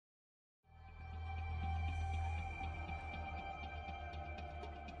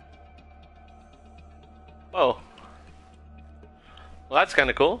Oh. Well, that's kind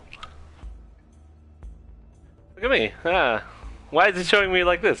of cool. Look at me. Ah. Why is it showing me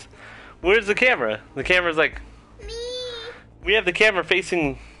like this? Where's the camera? The camera's like... Me. We have the camera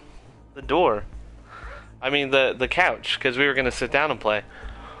facing the door. I mean, the couch, because we were going to sit down and play.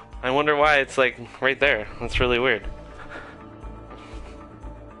 I wonder why it's like right there. That's really weird.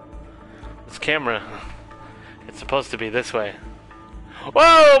 This camera, it's supposed to be this way.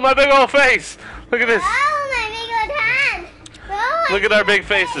 Whoa, my big old face! Look at this. Oh, my big old hand. Oh, Look at our big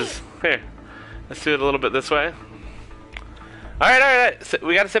faces. Here, let's do it a little bit this way. All right.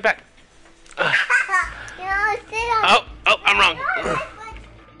 We got to sit back. You know, sit on. Oh, I'm wrong.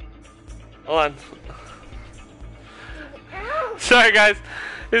 Hold on. Ow. Sorry, guys.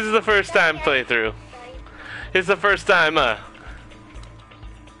 This is the first time playthrough. It's the first time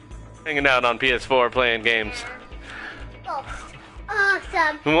hanging out on PS4 playing games. Oh,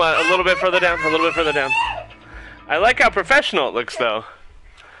 awesome. We want a little bit further down. A little bit further down. I like how professional it looks, though.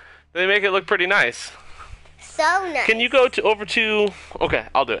 They make it look pretty nice. So nice. Can you go over to... Okay,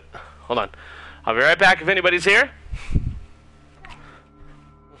 I'll do it. Hold on. I'll be right back if anybody's here.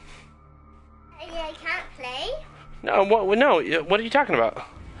 I can't play. No, what are you talking about?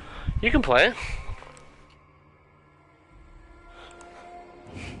 You can play.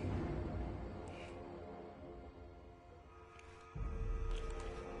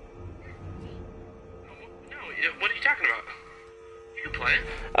 What are you talking about? You can play.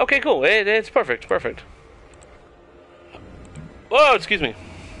 Okay, cool. It's perfect. Whoa, excuse me.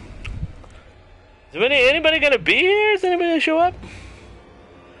 Is anybody gonna be here? Is anybody gonna show up?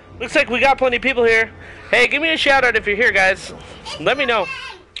 Looks like we got plenty of people here. Hey, give me a shout out if you're here, guys. Let me know.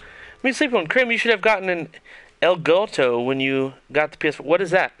 Let me sleep on. Krim, you should have gotten an Elgato when you got the PS4. What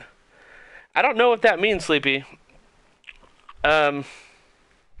is that? I don't know what that means, Sleepy. Okay,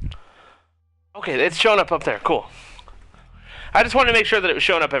 it's showing up there. Cool. I just wanted to make sure that it was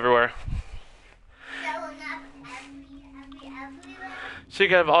showing up everywhere. So you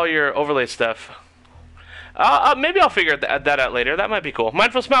can have all your overlay stuff. Maybe I'll figure that out later. That might be cool.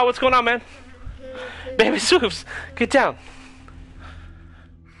 Mindful Smile, what's going on, man? Baby Swoops, get down.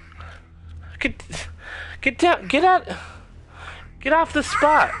 Get down. Get out. Get off the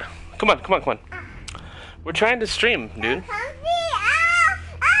spot. Come on. We're trying to stream, dude.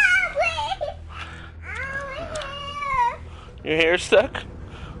 Your hair's stuck?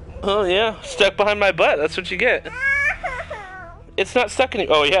 Oh, yeah. Stuck behind my butt. That's what you get. It's not stuck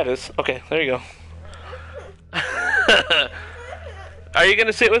anymore. Oh, yeah, it is. Okay, there you go. Are you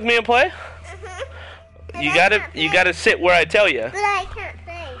gonna sit with me and play? You gotta sit where I tell you. But I can't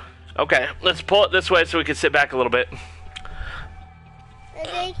play. Okay, let's pull it this way so we can sit back a little bit. But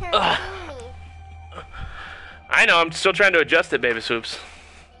they can't see me. I know, I'm still trying to adjust it, Baby Swoops.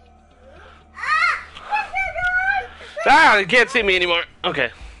 Ah, you can't see me anymore. Okay.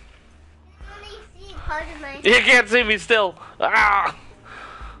 Only see part of my. You can't see me still. Ah!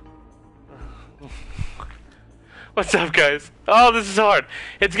 What's up, guys? Oh, this is hard.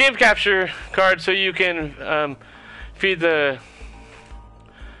 It's game capture card, so you can feed the...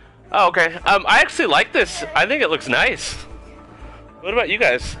 Oh, okay. I actually like this. I think it looks nice. What about you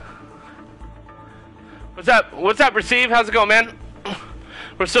guys? What's up? What's up, Receive? How's it going, man?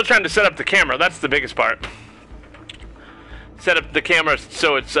 We're still trying to set up the camera. That's the biggest part. Set up the camera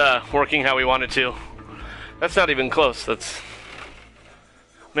so it's working how we want it to. That's not even close. That's...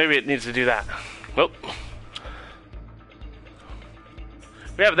 Maybe it needs to do that. Well...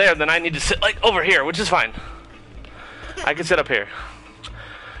 We have it there, then I need to sit like over here, which is fine. I can sit up here.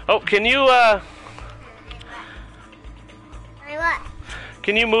 Oh, can you My what?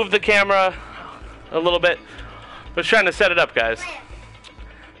 can you move the camera a little bit? I was trying to set it up, guys.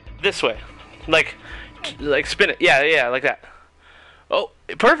 This way. Like spin it. Yeah, like that. Oh,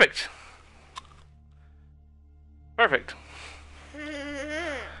 perfect. Perfect.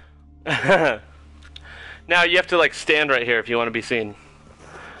 Now you have to like stand right here if you want to be seen.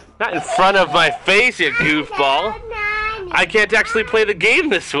 Not in front of my face, you goofball. I can't actually play the game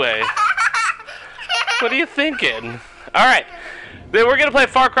this way. What are you thinking? Alright. Then we're going to play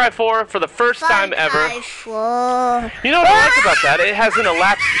Far Cry 4 for the first time ever. You know what I like about that? It has an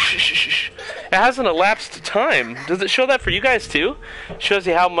elapsed... It has an elapsed time. Does it show that for you guys too? It shows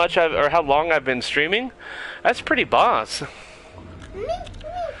you how much how long I've been streaming? That's pretty boss.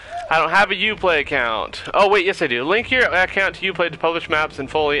 I don't have a Uplay account. Oh, wait, yes I do. Link your account to Uplay to publish maps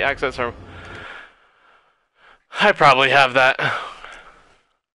and fully access our... I probably have that.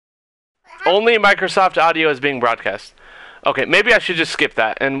 Only Microsoft Audio is being broadcast. Okay, maybe I should just skip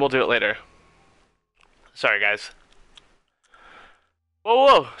that, and we'll do it later. Sorry, guys. Whoa,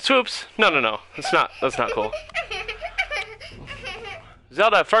 whoa, swoops. No, no, no. That's not cool.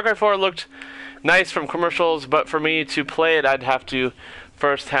 Zelda, Far Cry 4 looked nice from commercials, but for me to play it, I'd have to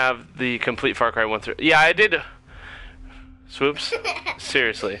first have the complete Far Cry 1 through. Yeah, I did. Swoops.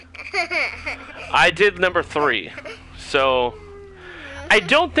 Seriously. I did number 3. So, I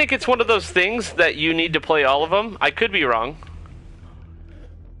don't think it's one of those things that you need to play all of them. I could be wrong.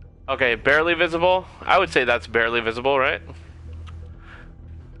 Okay, barely visible. I would say that's barely visible, right?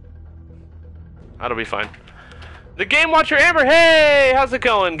 That'll be fine. The Game Watcher Amber, hey! How's it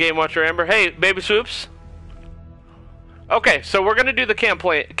going, Game Watcher Amber? Hey, baby swoops. Okay, so we're gonna do the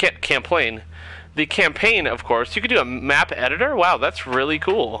campaign. The campaign, of course. You could do a map editor? Wow, that's really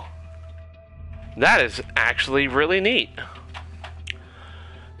cool. That is actually really neat.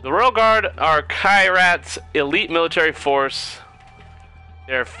 The Royal Guard are Kyrat's elite military force.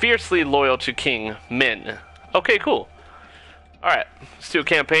 They're fiercely loyal to King Min. Okay, cool. Alright, let's do a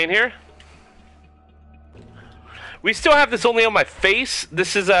campaign here. We still have this only on my face.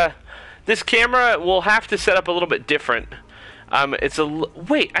 This camera will have to set up a little bit different.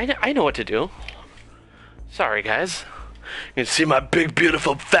 Wait, I know what to do. Sorry, guys. You can see my big,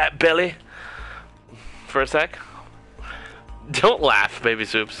 beautiful, fat belly. For a sec. Don't laugh, baby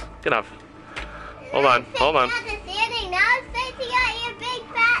soups. Get off. Hold on, hold on.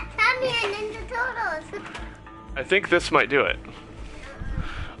 I think this might do it.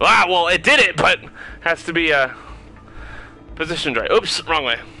 Ah, well, it did it, but has to be positioned right. Oops, wrong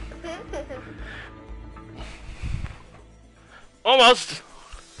way. Almost.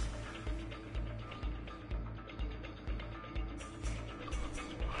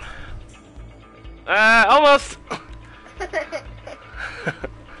 Almost.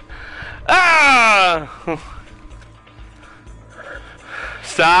 Ah!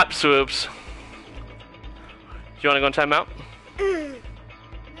 Stop, swoops. Do you want to go in timeout?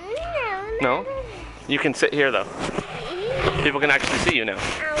 No? You can sit here, though. People can actually see you now.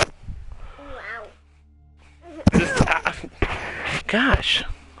 Gosh.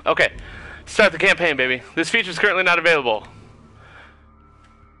 Okay. Start the campaign, baby. This feature is currently not available.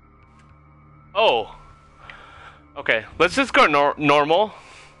 Oh. Okay. Let's just go normal.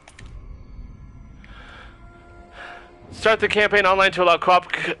 Start the campaign online to allow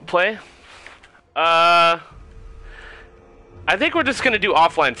co-op play. I think we're just gonna do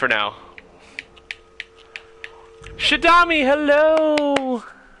offline for now. Shadami, hello!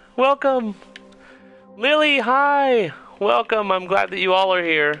 Welcome. Lily, hi! Welcome, I'm glad that you all are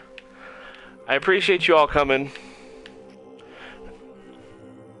here. I appreciate you all coming.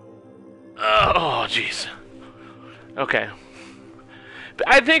 Oh, jeez. Okay.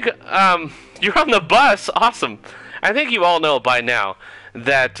 I think, you're on the bus, awesome. I think you all know by now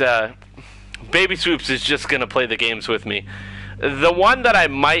that, Baby Swoops is just gonna play the games with me. The one that I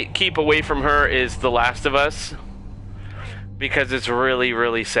might keep away from her is The Last of Us. Because it's really,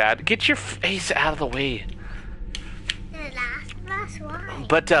 really sad. Get your face out of the way. The Last of Us, why?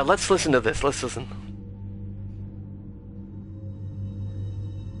 But let's listen to this. Let's listen.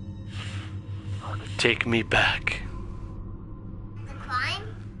 Take me back. The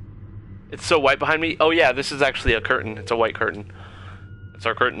climb? It's so white behind me. Oh yeah, this is actually a curtain. It's a white curtain. It's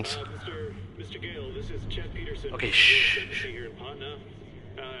our curtains. Mr. Gale, this is Chet Peterson. Okay, shh. Here in Patna.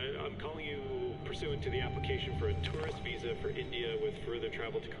 I'm calling you pursuant to the application for a tourist visa for India with further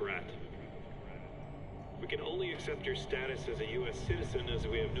travel to Karat. We can only accept your status as a U.S. citizen as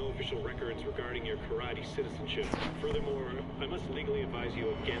we have no official records regarding your karate citizenship. Furthermore, I must legally advise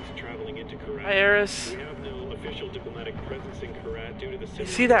you against traveling into Karat. Hi, Eris. We have no official diplomatic presence in Karat due to the...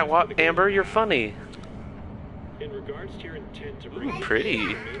 See that, Amber? You're funny. In regards to your intent to bring... Ooh, pretty.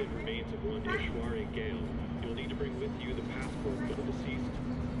 ...native remains of one Ishwari Gale, you'll need to bring with you the passport for the deceased,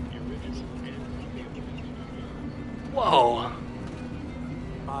 the original and copy of the... Whoa.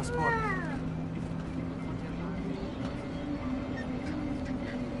 Passport.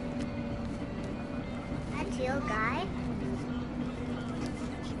 That's your guy?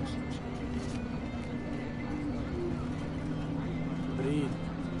 Breathe.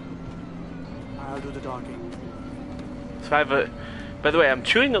 I'll do the talking. So I have a... By the way, I'm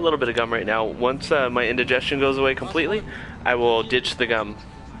chewing a little bit of gum right now. Once my indigestion goes away completely, I will ditch the gum.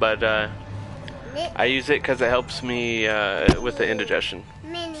 But I use it because it helps me with the indigestion.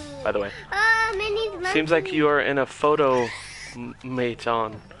 Minnie. By the way. Oh, Minnie's monkey. Seems like you are in a photo mate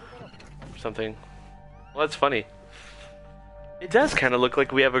on something. Well, that's funny. It does kind of look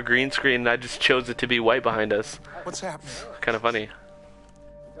like we have a green screen and I just chose it to be white behind us. What's happening? Kind of funny.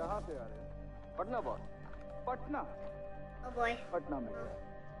 Oh boy.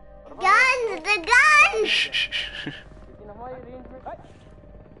 Guns! The guns! Shh, shh, shh.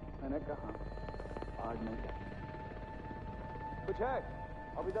 मैंने कहा आज नहीं जाना। कुछ है?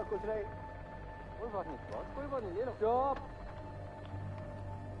 अभी तक कुछ नहीं। कोई बात नहीं बॉस, कोई बात नहीं, ले लो। चुप।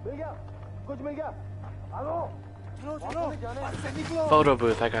 मिल गया? कुछ मिल गया? आलो। चलो चलो। निकलो। Photo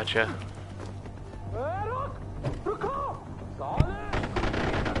booth, I gotcha. रुक! रुको!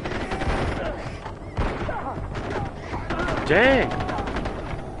 Dang!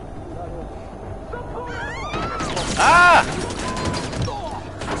 Ah!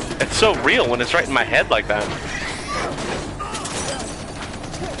 It's so real when it's right in my head like that.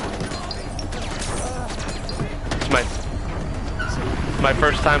 It's my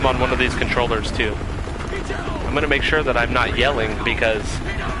first time on one of these controllers too. I'm gonna make sure that I'm not yelling because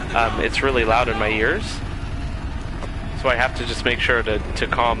it's really loud in my ears. So I have to just make sure to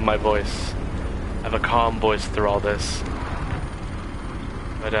calm my voice. I have a calm voice through all this.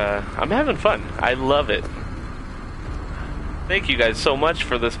 But I'm having fun. I love it. Thank you guys so much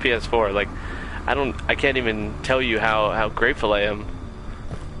for this PS4. Like, I can't even tell you how grateful I am.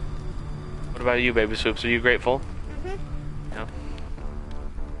 What about you, Baby Swoops? Are you grateful? Mm-hmm. Yeah.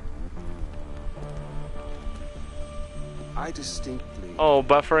 I distinctly. Oh,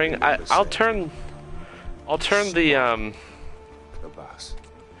 buffering. I'll turn the The bus.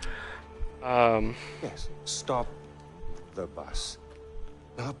 Yes. Stop the bus.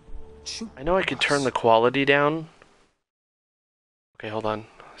 Now, shoot. I know I could turn the quality down. Okay, hold on.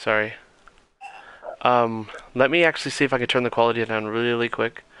 Sorry. Let me actually see if I can turn the quality down really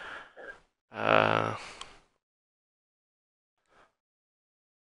quick. No,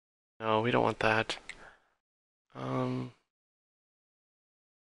 we don't want that.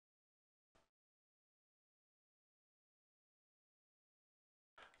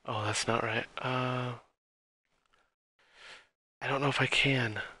 Oh, that's not right. I don't know if I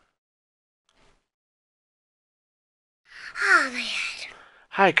can. Oh my god.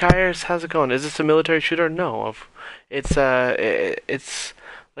 Hi, Kyers. How's it going? Is this a military shooter? No. It's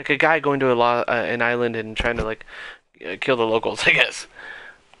like a guy going to an island and trying to like kill the locals, I guess.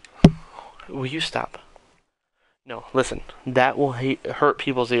 Will you stop? No, listen. That will hurt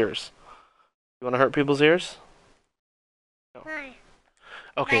people's ears. You want to hurt people's ears? No. Why?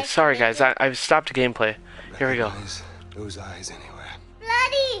 Okay, sorry guys. I've stopped gameplay. Here we go. Recognize those eyes anywhere.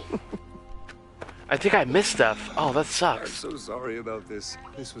 Bloody! I think I missed stuff. Oh, that I'm sucks. so sorry about this.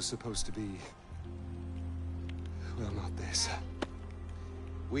 This was supposed to be. Well, not this.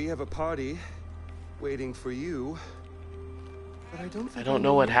 We have a party waiting for you. But I don't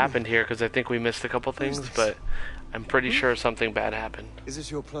know what happened here because I think we missed a couple things, but I'm pretty sure something bad happened. Is this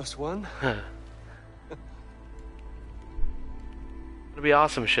your +1? It'll be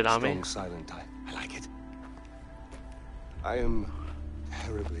awesome, Shidami. Strong, silent type. I like it. I am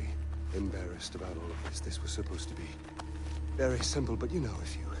terribly embarrassed about all of this. This was supposed to be very simple, but you know,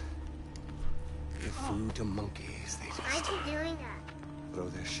 if you give food to monkeys, they Why just are you doing that? throw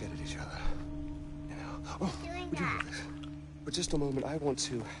their shit at each other. You know. Oh, Doing we do that. all this. For just a moment, I want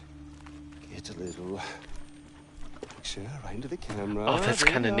to get a little picture right into the camera. Oh, that's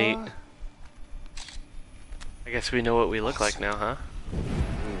kind of neat. I guess we know what we look like now, huh?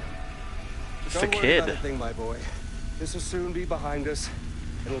 Just a Don't worry about kid. a thing, my boy. This will soon be behind us,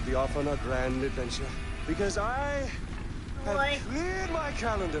 and we'll be off on a grand adventure. Because I have Boy. cleared my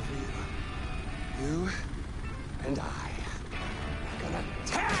calendar for you. You and I are gonna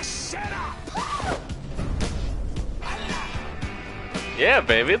tear shit up! Yeah,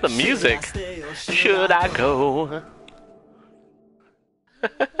 baby, the music. Should I go?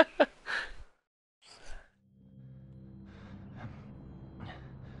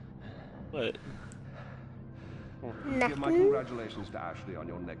 What? Give my congratulations to Ashley on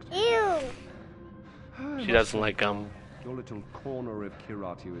your next. Ew. She doesn't like gum. Your little corner of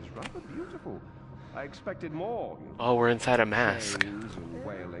Kiratu is rather beautiful. I expected more. You know, Oh, we're inside a mask. screams and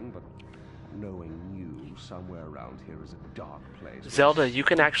wailing, but knowing you somewhere around here is a dark place. Zelda, you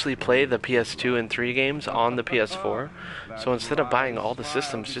can actually play the PS2 and 3 games on the PS4. So instead of buying all the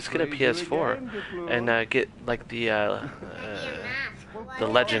systems, just get a PS4 and get like the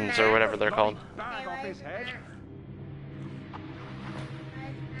Legends or whatever they're called. Bag off his head.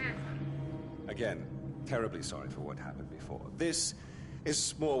 Again, terribly sorry for what happened before. This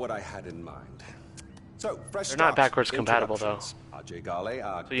is more what I had in mind. So, fresh They're not start. backwards compatible, though. Ajay Gale,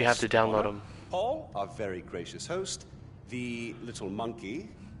 our So you have to guest download honor. 'em. Paul, our very gracious host. The little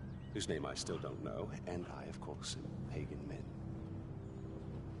monkey, whose name I still don't know. And I, of course, am Pagan Min.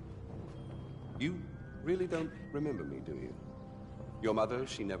 You really don't remember me, do you? Your mother,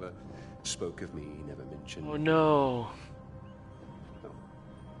 she never spoke of me, never mentioned. Oh no. No.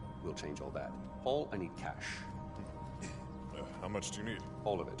 We'll change all that. Paul, I need cash. How much do you need?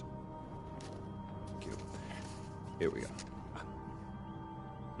 All of it. Thank you. Here we go.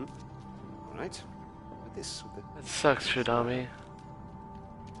 All right. With this. That sucks, Shidami.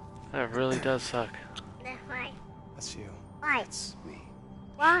 That really does suck. That's why. That's you. Why? It's me.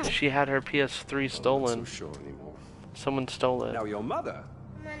 Why? She had her PS3 I'm stolen. not so sure anymore. Someone stole it. Now your mother.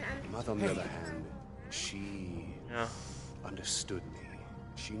 Come on, I'm Mother, on the other hand, she Yeah. understood me.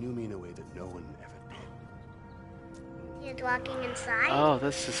 She knew me in a way that no one ever did. He's walking inside. Oh,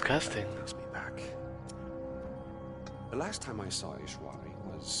 that's disgusting. Takes me back. The last time I saw Ishwari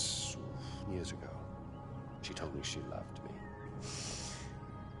was years ago. She told me she loved me.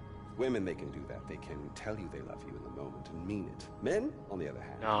 Women, they can do that. They can tell you they love you in the moment and mean it. Men, on the other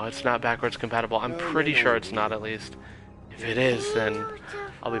hand... No, it's not backwards compatible. I'm pretty sure it's not, at least. If it is, then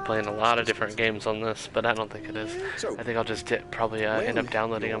I'll be playing a lot of different games on this, but I don't think it is. I think I'll just probably end up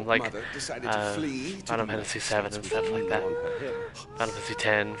downloading them, like Final Fantasy 7 and stuff like that. Final Fantasy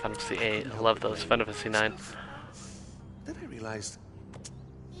 10, Final Fantasy 8, I love those. Final Fantasy 9. Then I realized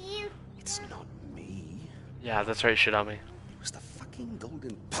it's not me. Yeah, that's right, Shidami. It was the fucking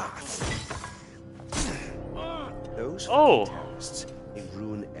Golden Path. Those Oh! terrorists, they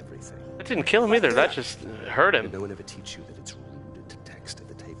ruin everything. That didn't kill him either, that just hurt Did him. no one ever teach you that it's rude to text at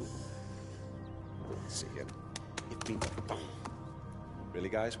the table? Let's see it. If we... Really,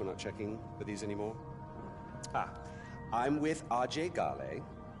 guys? We're not checking for these anymore? I'm with RJ Gale.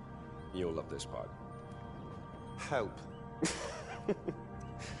 You'll love this part. Help.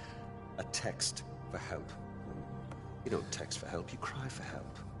 A text for help. You don't text for help, you cry for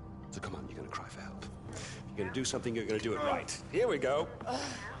help. So come on, you're gonna cry for help. If you're gonna do something, you're gonna do it right. Here we go.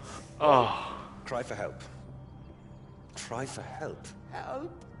 Oh. Cry for help. Cry for help.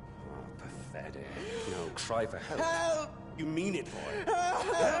 Help? Oh, pathetic. No, cry for help. Help! You mean it, boy.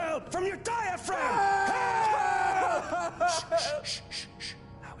 Help! From your diaphragm! Help! Shh, shh, shh, shh.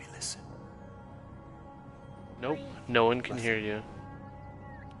 Now we listen. Nope, no one can hear you.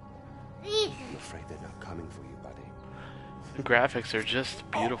 I'm afraid they're not coming for you, buddy. The graphics are just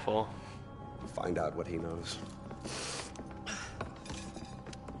beautiful. Find out what he knows.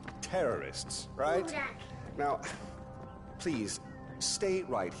 Terrorists, right? Now, please, stay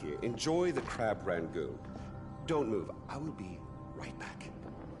right here. Enjoy the crab rangoon. Don't move. I will be right back.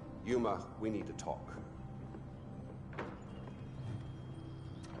 Yuma, we need to talk.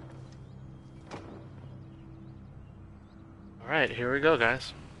 Alright, here we go,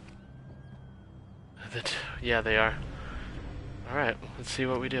 guys. Yeah, they are. Alright, let's see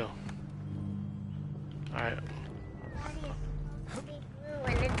what we do. Alright.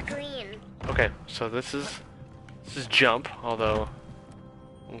 and it's green. Okay, so this is jump, although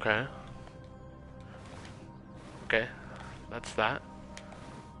okay. Okay. That's that.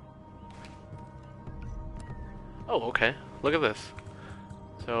 Oh, okay. Look at this.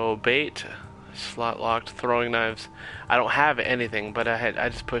 So bait, slot locked, throwing knives. I don't have anything, but I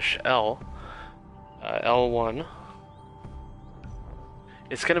just push L. L1.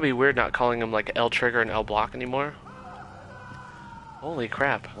 It's gonna be weird not calling them like L trigger and L block anymore. Holy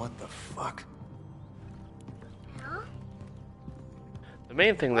crap. What the fuck? The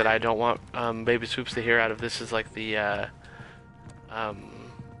main thing that I don't want Baby Swoops to hear out of this is like the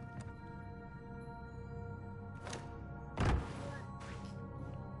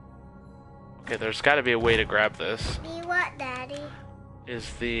okay, there's got to be a way to grab this. Be what, Daddy?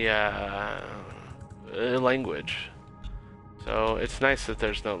 Is the language. So it's nice that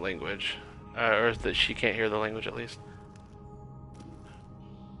there's no language, or that she can't hear the language at least.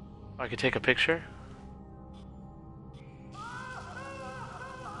 I could take a picture.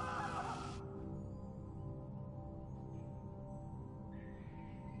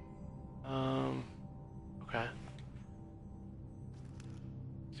 Okay.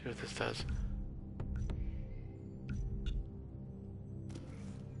 See what this does.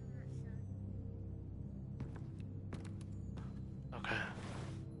 Okay.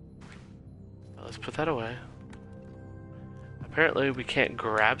 Well, let's put that away. Apparently we can't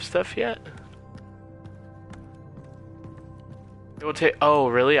grab stuff yet. It will take... Oh,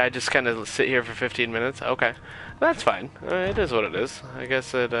 really? I just kind of sit here for 15 minutes? Okay. That's fine. It is what it is. I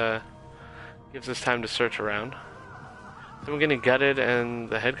guess it gives us time to search around. Someone getting gutted and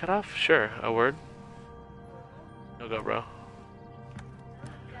the head cut off? Sure. A word? No go, bro.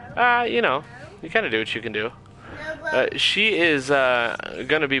 You know. You kind of do what you can do. She is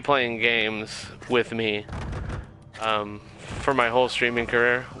gonna be playing games with me for my whole streaming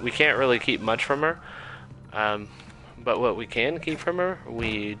career. We can't really keep much from her, but what we can keep from her,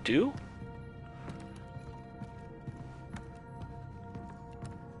 we do.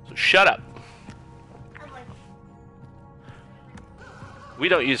 So shut up. We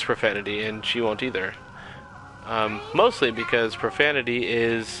don't use profanity, and she won't either. Mostly because profanity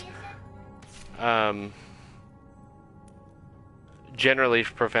is... generally,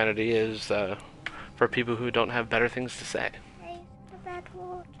 profanity is for people who don't have better things to say. A bad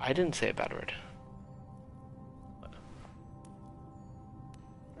word. I didn't say a bad word.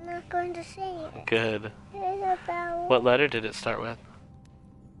 I'm not going to say it. Good. It's a bad word. What letter did it start with?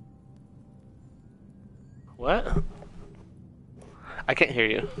 What? I can't hear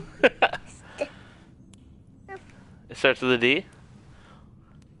you. It starts with a D?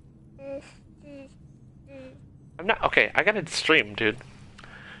 I'm not... Okay, I gotta stream, dude.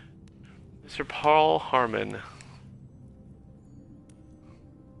 Mr. Paul Harmon.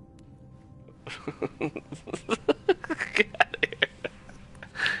 Get out of here.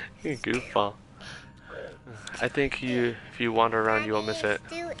 You goofball. I think if you wander around, you will miss it.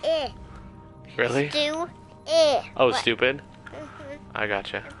 Do it. Really? Do it. Oh, What? stupid? Mhm. I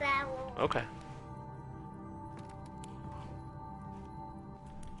gotcha. A bad word. Okay.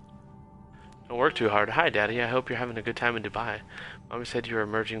 Don't work too hard. Hi, Daddy. I hope you're having a good time in Dubai. Mommy said you were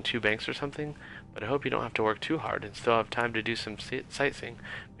merging 2 banks or something, but I hope you don't have to work too hard and still have time to do some sightseeing.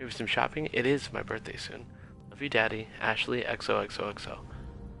 Maybe some shopping. It is my birthday soon. Love you, Daddy. Ashley, XOXOXO.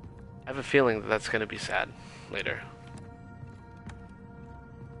 I have a feeling that that's going to be sad later.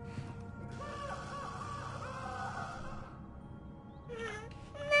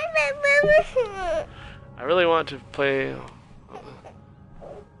 I really want to play...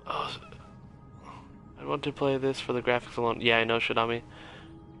 Oh, I want to play this for the graphics alone. Yeah, I know, Shadami.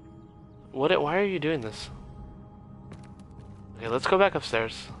 Why are you doing this? Okay, let's go back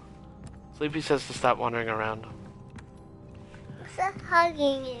upstairs. Sleepy says to stop wandering around. Stop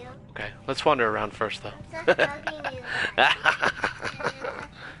hugging you. Okay, let's wander around first, though. Stop hugging you.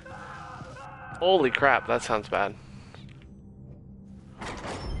 Holy crap, that sounds bad.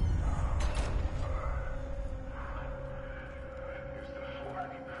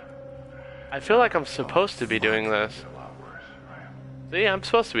 I feel like I'm supposed to be doing this. See, I'm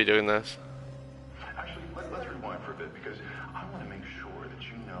supposed to be doing this. Actually, let's rewind for a bit because I want to make sure that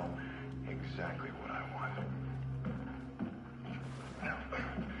you know exactly what I want. Now,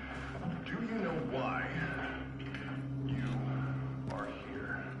 do you know why you are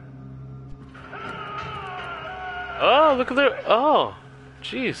here? Oh, look at the... Oh,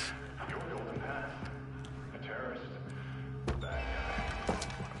 jeez. Your golden path. A terrorist.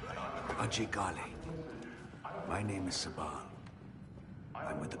 Ajikali. My name is Sabal.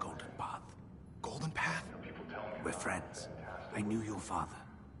 I'm with the Golden Path. Golden path? We're friends. I knew your father.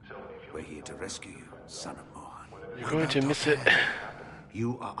 We're here to rescue you, son of Mohan. You're going to miss it.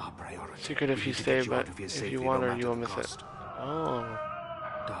 You are our priority. Secret if We you need to stay, get you but out of here if safely, you no wander, matter you will the miss it. cost. Oh.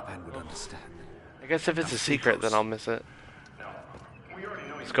 Darban would understand. I guess if it's Now a stay secret, then close. I'll miss it.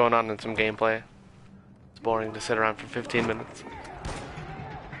 What's going on in some gameplay? It's boring to sit around for 15 minutes.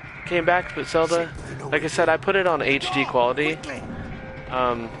 Came back, but Zelda, like I said, I put it on HD quality.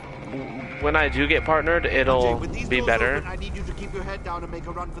 When I do get partnered, it'll be better. I need you to keep your head down and make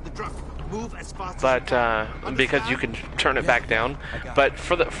a run for the truck. Move as fast But because you can turn it back down. But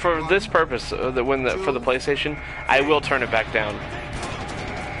for this purpose, for the PlayStation, I will turn it back down.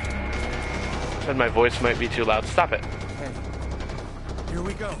 Said my voice might be too loud. Stop it. Hey, here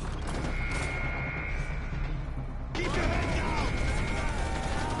we go.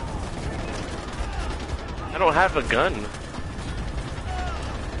 I don't have a gun.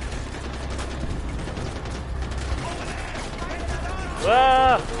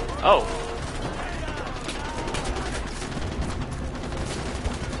 Ah! Oh.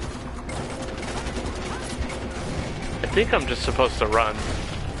 I think I'm just supposed to run.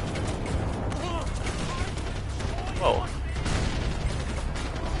 Whoa.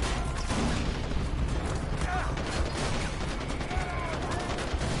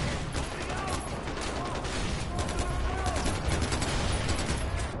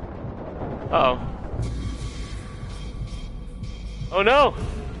 Uh-oh. Oh no!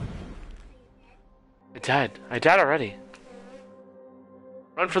 I died. I died already.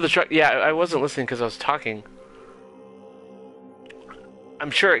 Run for the truck. Yeah, I wasn't listening because I was talking. I'm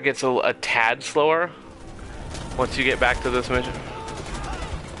sure it gets a tad slower once you get back to this mission.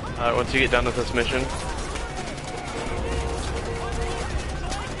 Once you get done with this mission.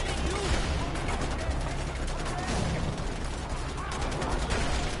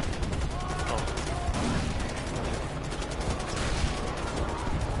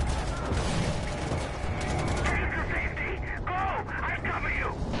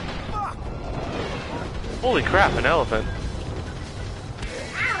 Holy crap, an elephant.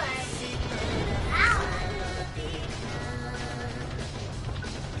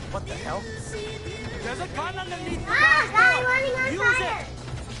 hell? There's a gun underneath the guy running on Use fire.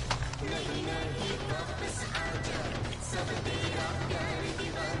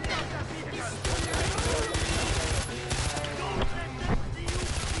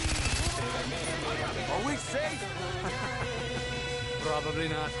 Are we safe? Probably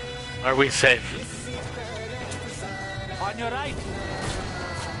not. Are we safe? On your right.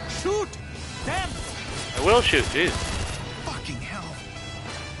 Shoot! Them! I will shoot, jeez. Fucking hell.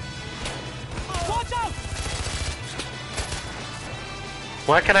 Watch out!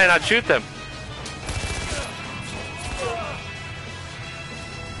 Why can I not shoot them?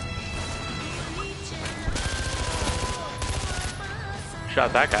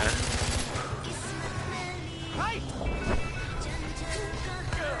 Shot that guy. Right!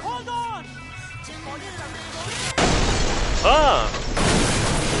 Hold on! Ah!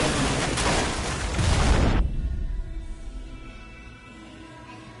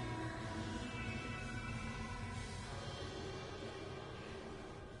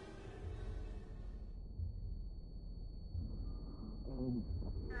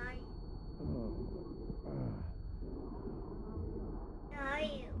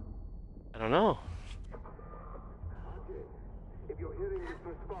 I don't know. If you're hearing this,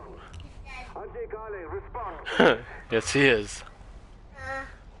 respond. Ajay Kale, respond. Yes, he is.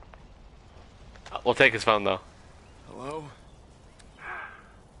 We'll take his phone, though. Hello?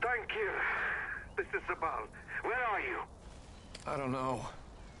 Thank you. This is Sabal. Where are you? I don't know.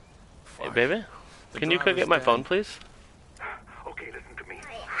 Hey, baby. Can you go get my phone, please? Okay, listen to me.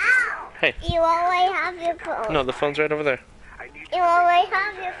 Hey. You always have your phone. No, the phone's right over there. You always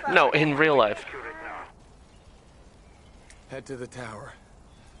have your phone. No, in real life. Head to the tower.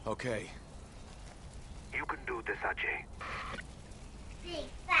 Okay. You can do this, Ajay. Big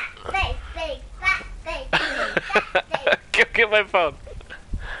fat face, big fat face, big fat face. Go get my phone.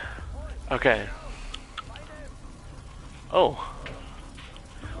 Okay. Oh.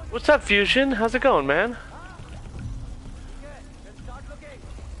 What's up, Fusion? How's it going, man?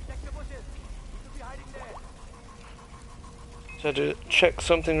 So I had to check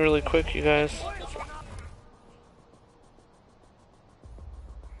something really quick, you guys.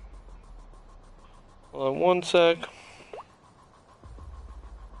 Hold on one sec.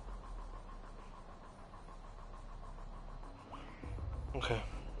 Okay.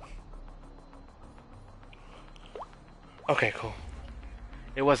 Okay, cool.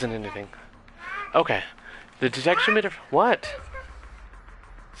 It wasn't anything. Okay. The detection meter... What?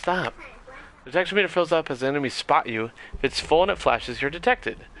 Stop. The detection meter fills up as the enemies spot you. If it's full and it flashes, you're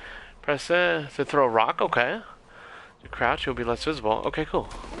detected. Press to throw a rock. Okay. You crouch, you'll be less visible. Okay, cool.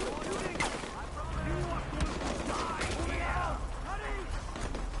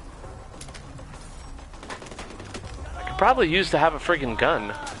 I could probably use to have a friggin'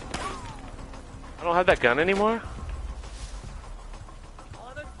 gun. I don't have that gun anymore.